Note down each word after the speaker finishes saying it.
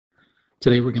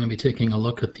Today we're going to be taking a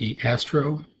look at the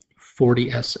Astro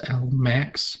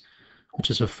 40SLMAX,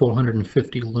 which is a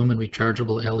 450 lumen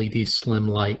rechargeable LED slim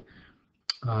light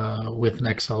with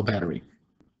an XL battery.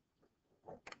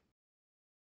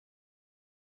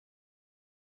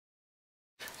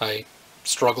 I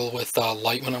struggle with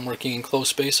light when I'm working in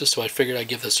closed spaces, so I figured I'd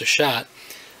give this a shot.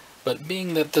 But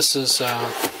being that this is,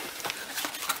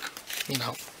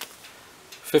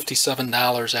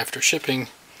 $57 after shipping,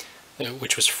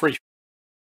 which was free,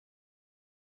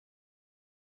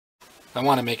 I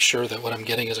want to make sure that what I'm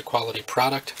getting is a quality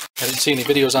product. I didn't see any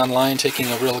videos online taking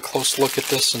a real close look at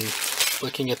this and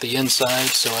looking at the inside,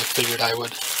 so I figured I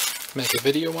would make a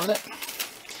video on it.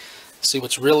 See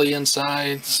what's really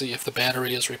inside, see if the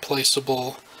battery is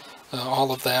replaceable,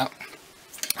 all of that.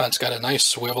 It's got a nice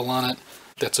swivel on it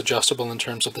that's adjustable in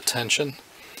terms of the tension.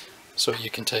 So you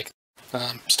can stick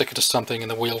it to something in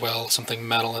the wheel well, something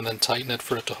metal, and then tighten it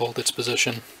for it to hold its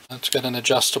position. It's got an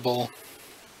adjustable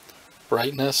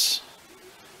brightness,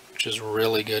 which is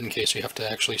really good in case you have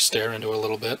to actually stare into it a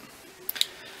little bit.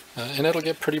 And it'll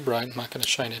get pretty bright. I'm not going to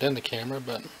shine it in the camera,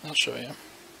 but I'll show you.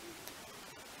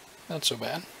 Not so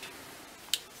bad.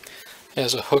 It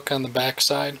has a hook on the back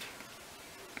side,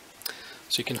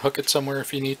 so you can hook it somewhere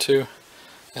if you need to.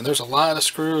 And there's a lot of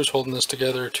screws holding this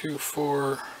together. 2,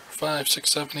 4, 5,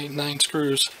 6, 7, 8, 9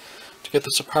 screws to get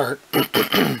this apart.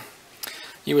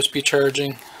 USB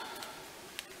charging.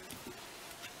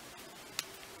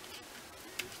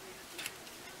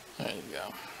 There you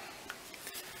go.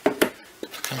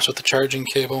 Comes with the charging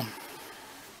cable.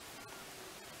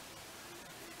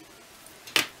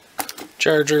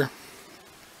 Charger.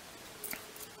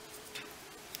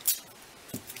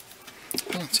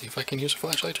 Let's see if I can use a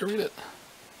flashlight to read it.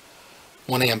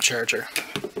 1 amp charger.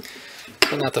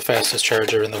 But not the fastest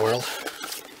charger in the world.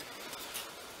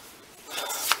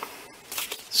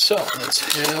 So let's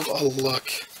have a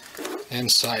look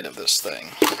inside of this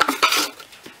thing.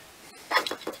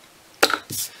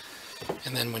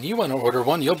 And then when you want to order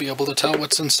one, you'll be able to tell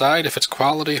what's inside, if it's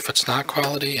quality, if it's not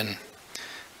quality, and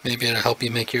maybe it'll help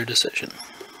you make your decision.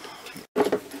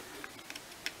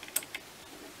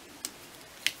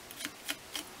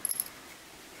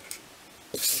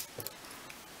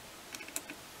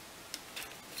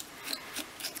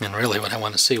 And really what I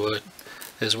want to see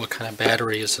is what kind of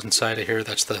battery is inside of here.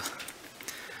 That's the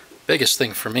biggest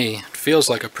thing for me. It feels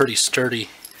like a pretty sturdy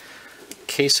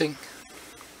casing.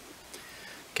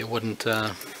 It wouldn't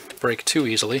break too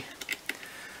easily.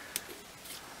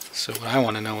 So what I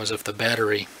want to know is if the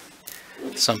battery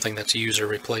is something that's user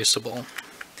replaceable.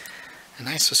 And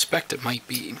I suspect it might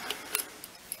be.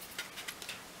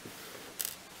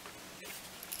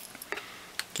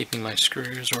 Keeping my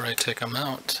screws where I take them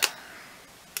out.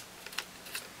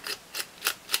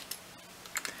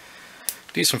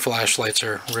 Decent flashlights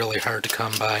are really hard to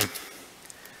come by.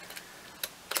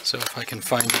 So if I can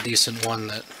find a decent one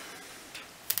that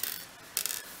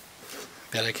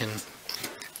I can,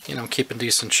 keep in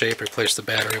decent shape, replace the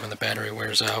battery when the battery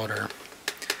wears out or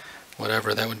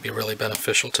whatever, that would be really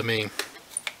beneficial to me.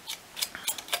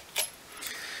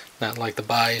 Not like the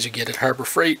buys you get at Harbor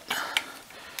Freight.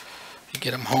 You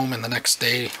get them home and the next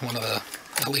day one of the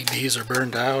LEDs are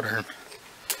burned out, or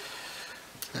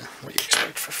what do you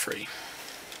expect for free?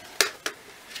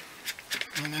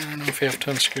 And I don't know if you have to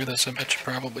unscrew this. I bet you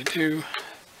probably do.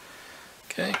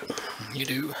 Okay, you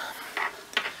do.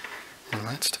 And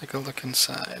let's take a look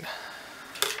inside.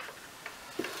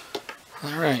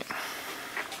 Alright.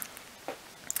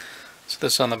 So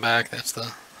this on the back, that's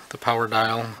the power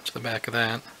dial to the back of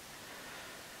that.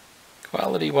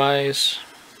 Quality wise,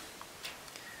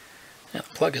 the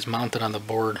plug is mounted on the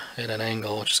board at an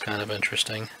angle, which is kind of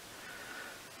interesting.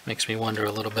 Makes me wonder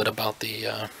a little bit about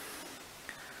the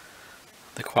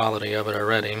quality of it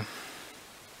already. You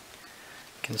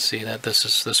can see that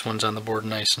this one's on the board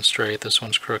nice and straight, this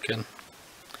one's crooked.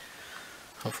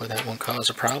 Hopefully that won't cause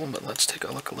a problem, but let's take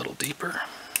a look a little deeper.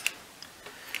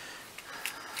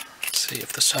 Let's see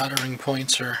if the soldering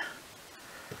points are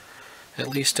at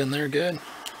least in there good.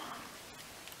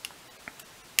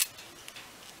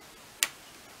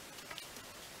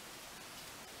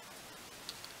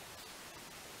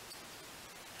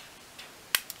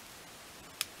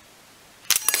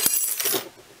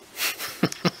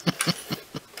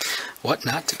 What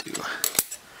not to do.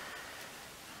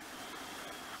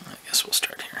 I guess we'll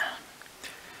start here.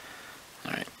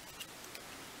 Alright.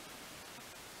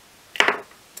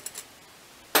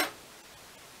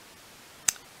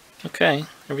 Okay,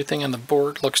 everything on the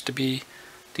board looks to be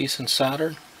decent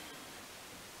soldered.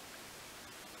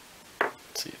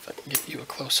 Let's see if I can get you a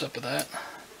close-up of that.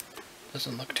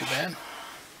 Doesn't look too bad.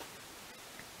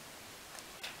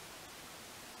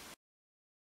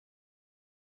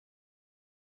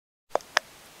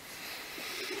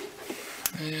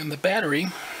 And the battery,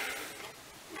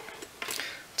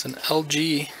 it's an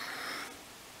LG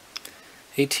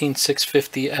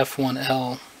 18650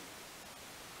 F1L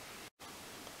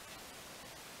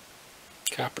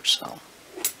copper cell.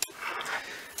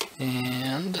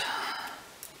 And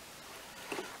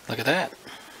look at that.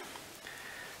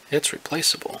 It's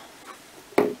replaceable.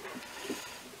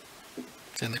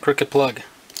 It's in the crooked plug.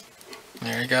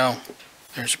 There you go.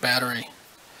 There's your battery.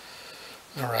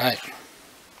 Alright.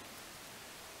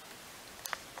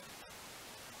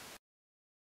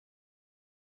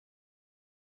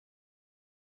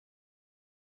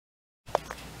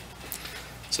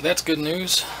 So that's good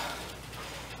news.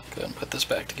 Go ahead and put this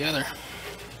back together.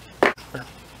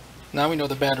 Now we know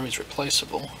the battery's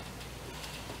replaceable.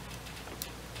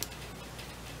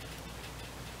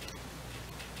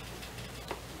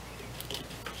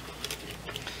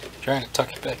 Trying to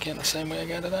tuck it back in the same way I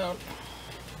got it out.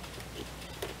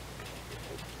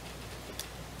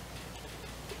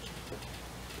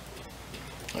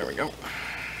 There we go.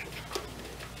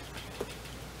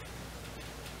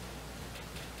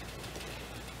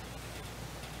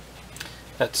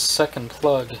 That second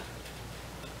plug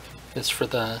is for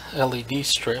the LED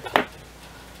strip,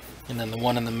 and then the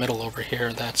one in the middle over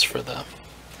here, that's for the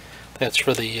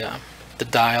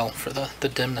dial for the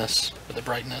dimness, or the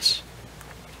brightness.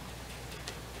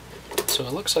 So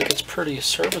it looks like it's pretty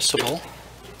serviceable.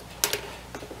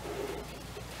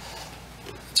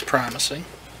 It's promising.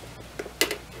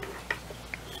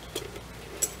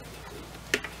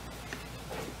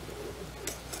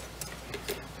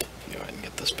 Go ahead and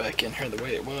get this back in here the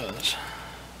way it was.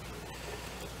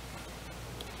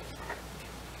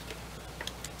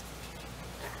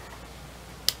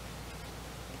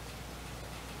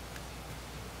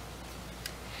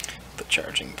 The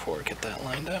charging port, get that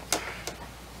lined up.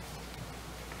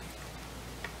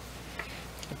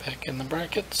 Get back in the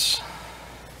brackets.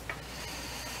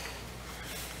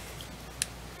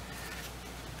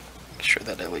 Make sure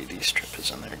that LED strip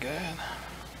is in there good.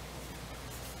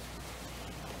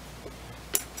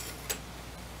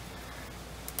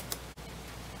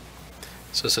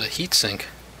 So it's a heat sink.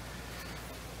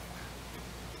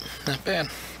 Not bad.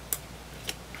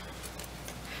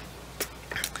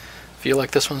 Feel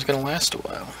like this one's gonna last a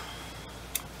while.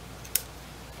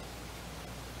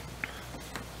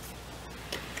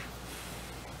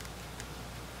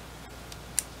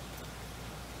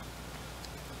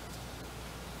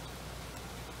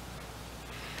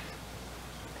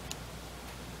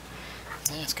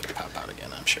 Yeah, it's gonna pop out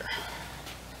again, I'm sure.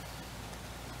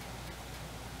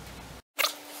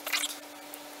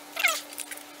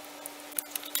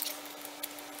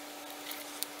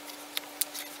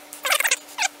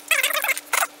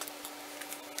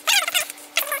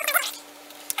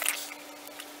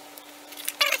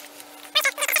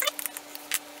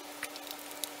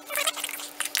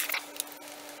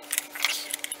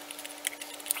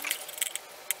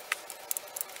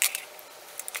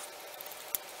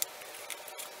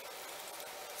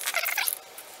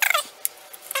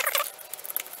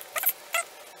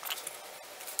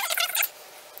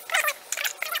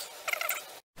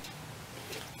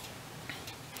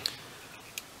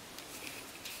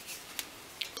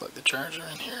 Plug the charger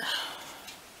in here.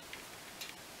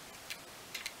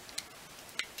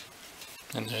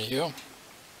 And there you go.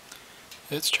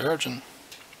 It's charging.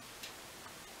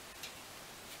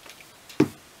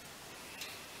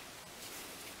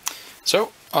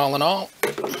 So, all in all,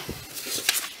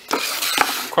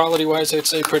 quality-wise, I'd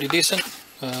say pretty decent.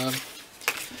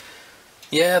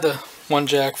 Yeah, the one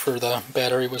jack for the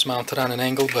battery was mounted on an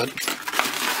angle, but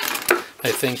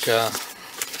I think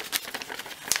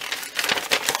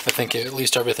at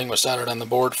least everything was soldered on the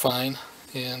board fine,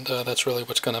 and that's really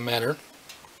what's going to matter.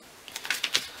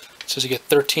 It says you get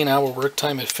 13-hour work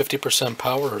time at 50%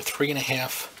 power, or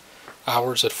 3.5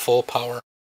 hours at full power.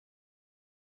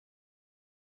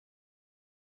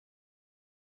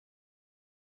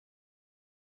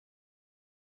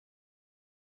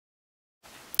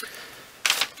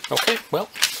 Okay, well,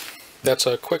 that's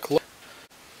a quick look.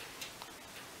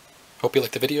 Hope you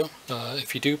liked the video.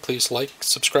 If you do, please like,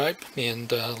 subscribe,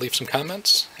 and leave some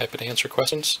comments. Happy to answer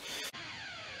questions.